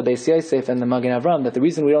reason of the Beis Yosef and the Magen Avram, that the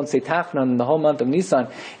reason we don't say Tachnon in the whole month of Nisan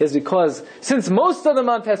is because since most of the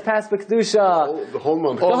month has passed B'Kedusha, the whole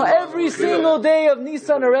month. Every single day of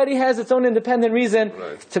Nisan already has its own independent reason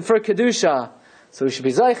for Kedusha. So we should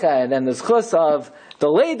be Zoicha, and then there's Chus of the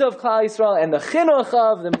Leida of Klal Yisrael and the Chinuch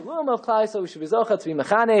of the Milum of Klal Yisrael. We should be Zoicha to be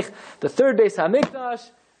Mechanech, the third Beis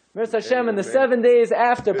HaMikdash, Mirz Hashem, in the 7 days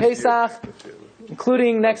after Pesach,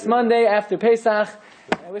 including next Monday after Pesach.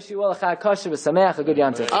 I wish you all a Chag Kosher v'Sameach, a good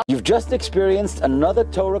Yontif. You've just experienced another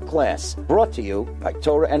Torah class brought to you by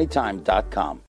TorahAnytime.com.